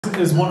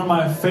is one of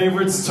my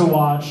favorites to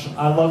watch.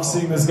 I love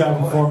seeing this guy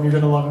perform. You're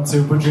gonna love him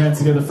too. Put your hands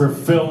together for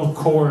PhiL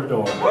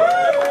Corridor.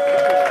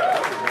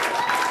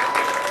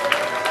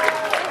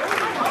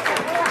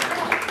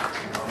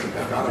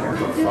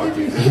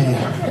 Hey.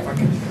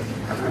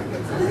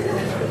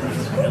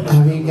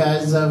 Have you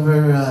guys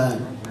ever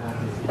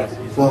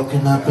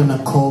woken up in a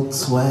cold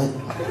sweat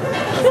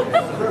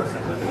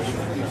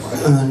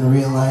and then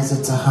realize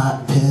it's a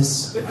hot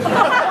piss?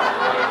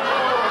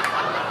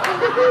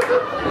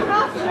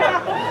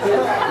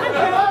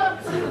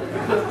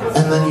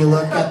 And then you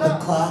look at the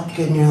clock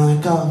and you're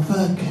like, oh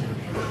fuck,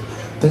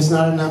 there's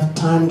not enough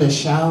time to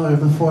shower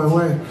before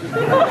work.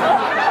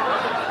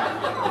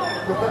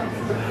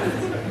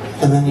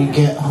 And then you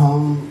get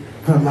home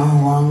from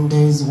a long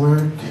day's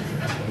work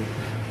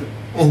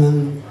and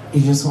then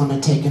you just want to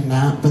take a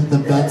nap, but the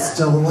bed's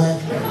still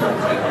wet.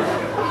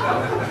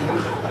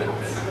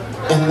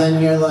 And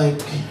then you're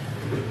like,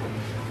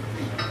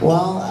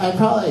 well, I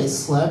probably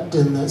slept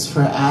in this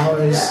for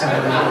hours, so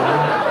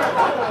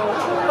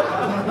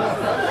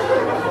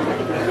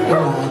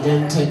I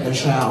didn't take a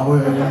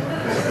shower.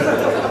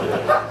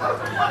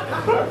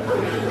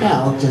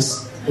 Yeah, I'll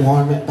just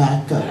warm it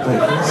back up, I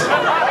guess.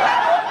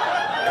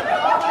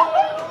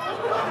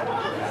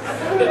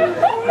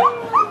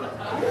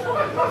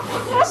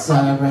 Does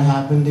that ever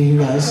happen to you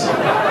guys?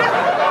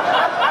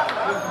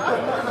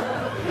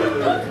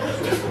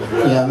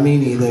 Yeah, me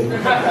neither.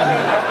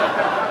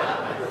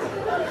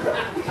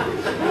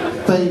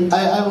 But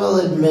I will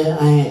admit,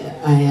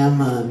 I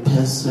am a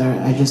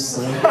pisser. I just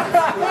like,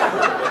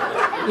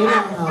 you know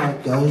how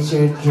it goes,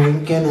 you're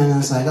drinking and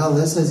it's like, oh,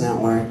 this isn't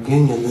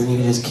working, and then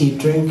you just keep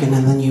drinking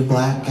and then you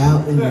black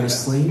out in your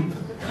sleep.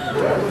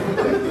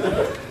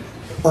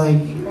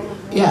 Like,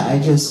 yeah,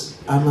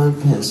 I'm a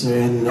pisser,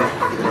 and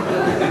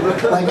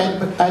like,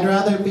 I'd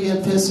rather be a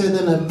pisser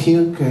than a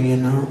puker, you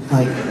know?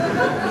 Like,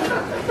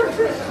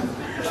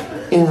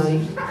 you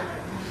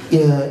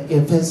know,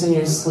 you piss in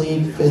your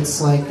sleep, it's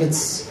like,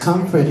 it's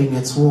comforting,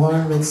 it's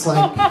warm, it's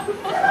like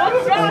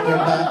you're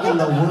back in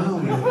the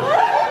womb.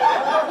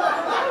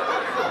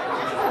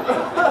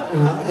 You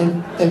know,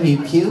 if you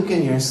puke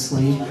in your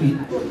sleep, you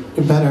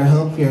better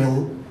hope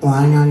you're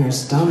lying on your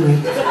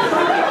stomach.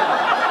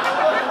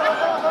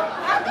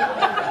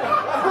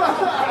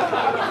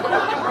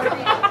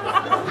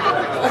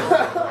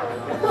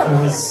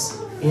 Because,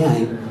 yeah,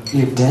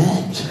 you're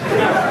dead.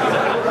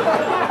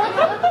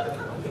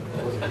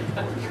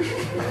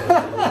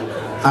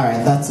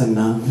 Alright, that's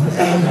enough.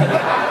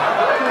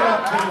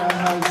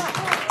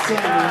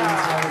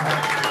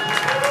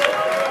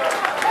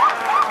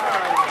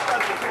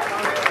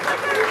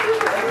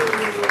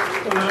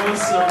 That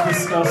was so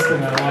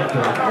disgusting, I loved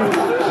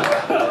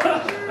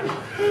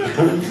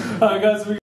it. Guys,